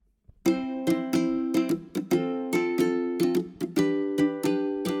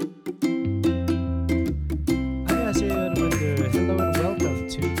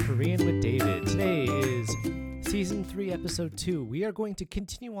episode 2. We are going to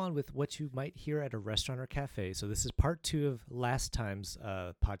continue on with what you might hear at a restaurant or cafe. So this is part 2 of last time's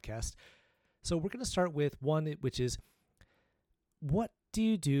podcast. So we're going to start with one, which is, what do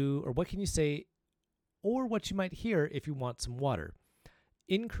you do, or what can you say, or what you might hear if you want some water?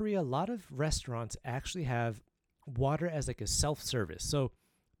 In Korea, a lot of restaurants actually have water as like a self-service. So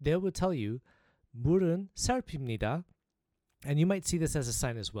they will tell you, 물은 셀프입니다. And you might see this as a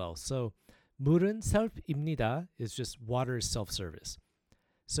sign as well. So 물은 셀프입니다 is just water is self-service.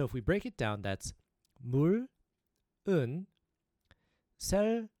 So if we break it down, that's 물은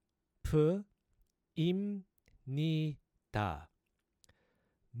셀프입니다.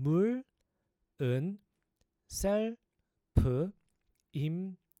 물은 셀프입니다.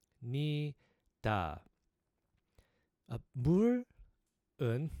 물은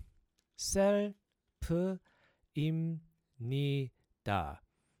셀프입니다.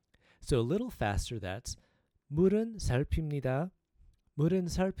 So a little faster, that's 물은 셀프입니다. 물은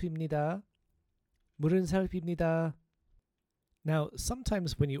셀프입니다. 물은 셀프입니다. Now,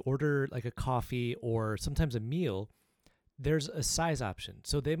 sometimes when you order like a coffee or sometimes a meal, there's a size option.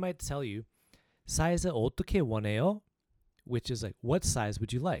 So they might tell you, 사이즈 어떻게 원해요? Which is like, what size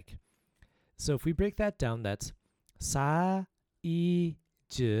would you like? So if we break that down, that's 사이즈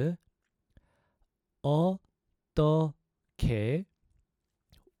어떻게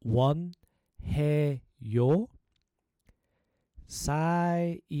원해요? 사이즈 어떻게 원해요?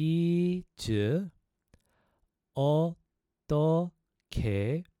 사이즈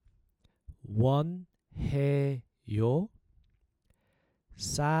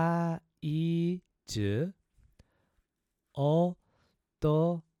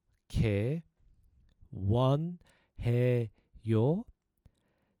어떻게 원해요?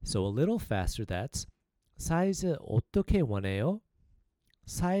 So a little faster, that's 사이즈 어떻게 원해요?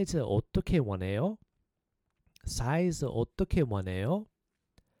 사이즈 어떻게 원해요? 사이즈 어떻게 원해요?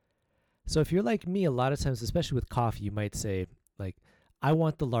 So if you're like me, a lot of times, especially with coffee, you might say, like, I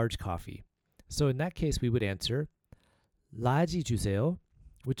want the large coffee. So in that case, we would answer, 라지 주세요,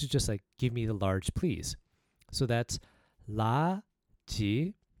 which is just like, give me the large, please. So that's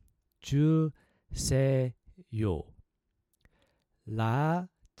라지 주세요.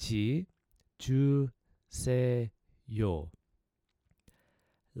 라지 주세요.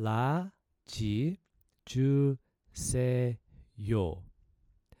 라지 주세요.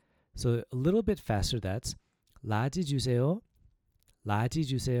 So a little bit faster, that's 라지 주세요. 라지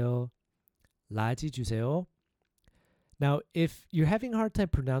주세요. 라지 주세요. Now, if you're having a hard time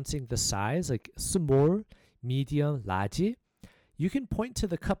pronouncing the size, like small, medium, 라지, you can point to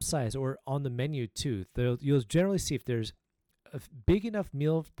the cup size or on the menu too. You'll generally see if there's a big enough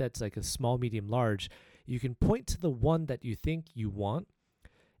meal that's like a small, medium, large, you can point to the one that you think you want.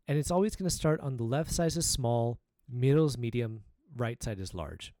 And it's always going to start on the left side is small, middle is medium, right side is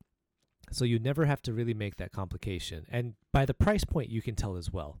large. So you never have to really make that complication. And by the price point, you can tell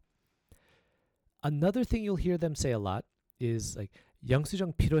as well. Another thing you'll hear them say a lot is like,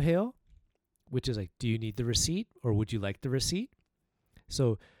 영수증 필요해요? Which is like, do you need the receipt or would you like the receipt?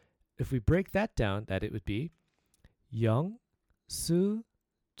 So if we break that down, that it would be 영수증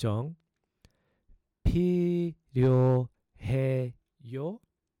필요해요?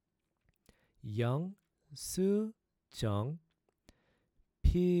 영수증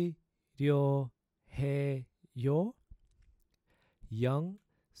필요해요?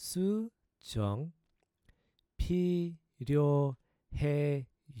 영수증 필요해요?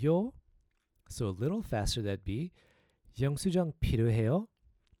 So a little faster, that'd be 영수증 필요해요?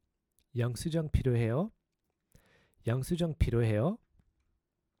 영수증 필요해요? 영수증 필요해요?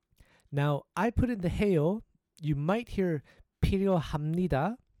 Now, I put in the 해요. You might hear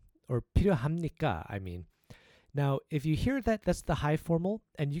필요합니다 or 필요합니까, I mean. Now, if you hear that, that's the high formal,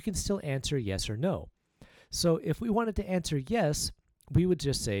 and you can still answer yes or no. So if we wanted to answer yes, we would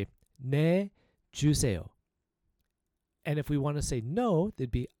just say 네 주세요. And if we want to say no,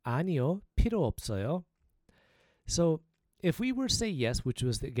 it'd be 아니요, 필요 없어요. So if we were to say yes, which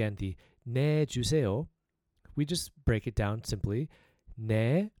was again the 네 주세요, we just break it down simply.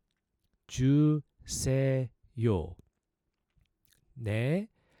 네 주세요. 네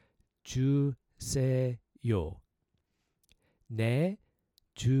주세요. 네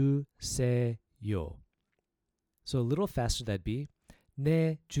주세요. So a little faster, that'd be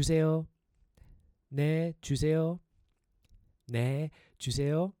네 주세요. 네 주세요. 네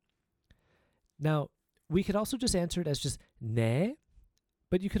주세요. Now, we could also just answer it as just 네,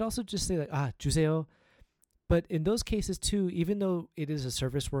 but you could also just say like, 주세요. But in those cases too, even though it is a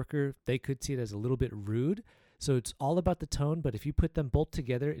service worker, they could see it as a little bit rude. So it's all about the tone, but if you put them both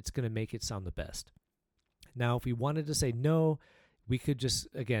together, it's going to make it sound the best. Now, if we wanted to say no, we could just,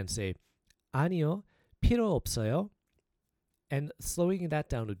 again, say 아니요, 필요 없어요. And slowing that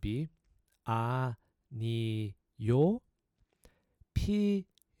down would be 아니요,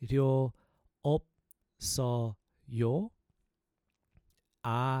 필요 없어요.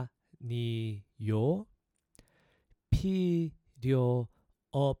 아니요, 필요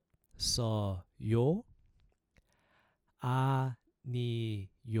없어요.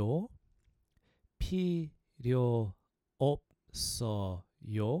 아니요, 필요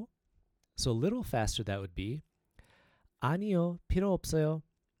없어요. So a little faster that would be 아니요, 필요 없어요.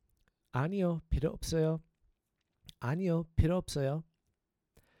 아니요, 필요 없어요. 아니요, 필요 없어요.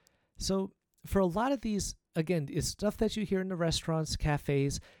 So for a lot of these, again, it's stuff that you hear in the restaurants,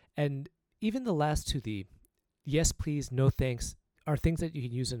 cafes, and even the last two, the yes, please, no thanks, are things that you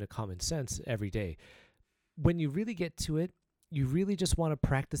can use in a common sense every day. When you really get to it, you really just want to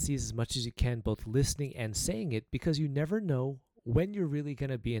practice these as much as you can, both listening and saying it, because you never know when you're really going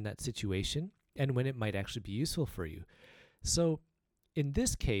to be in that situation and when it might actually be useful for you. So in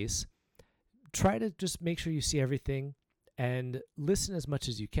this case, try to just make sure you see everything and listen as much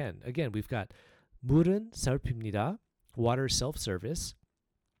as you can. Again, we've got 물은 살핍니다. Water self-service.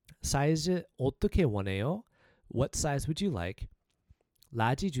 사이즈 어떻게 원해요? What size would you like?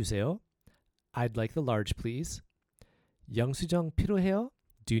 라지 주세요. I'd like the large, please. 영수증 필요해요?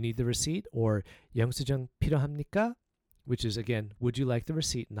 Do you need the receipt? Or 영수증 필요합니까? Which is, again, would you like the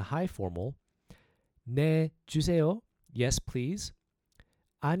receipt in the high formal? 네, 주세요. Yes, please.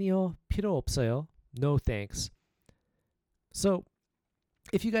 아니요, 필요 없어요. No, thanks. So,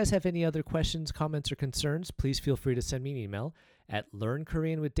 if you guys have any other questions, comments, or concerns, please feel free to send me an email at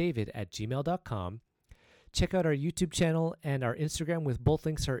learnkoreanwithdavid@gmail.com. Check out our YouTube channel and our Instagram, with both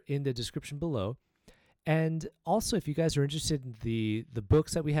links are in the description below. And also, if you guys are interested in the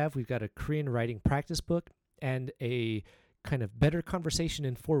books that we have, we've got a Korean writing practice book and a kind of better conversation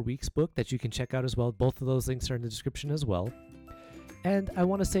in 4 weeks book that you can check out as well. Both of those links are in the description as well. And I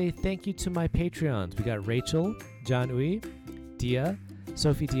want to say thank you to my Patreons. We got Rachel, John Uy, Dia,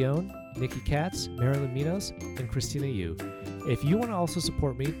 Sophie Dion, Nikki Katz, Marilyn Minos, and Christina Yu. If you want to also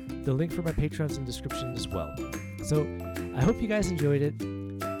support me, the link for my Patreon's in the description as well. So I hope you guys enjoyed it.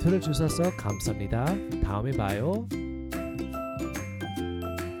 들어주셔서 감사합니다. 다음에 봐요.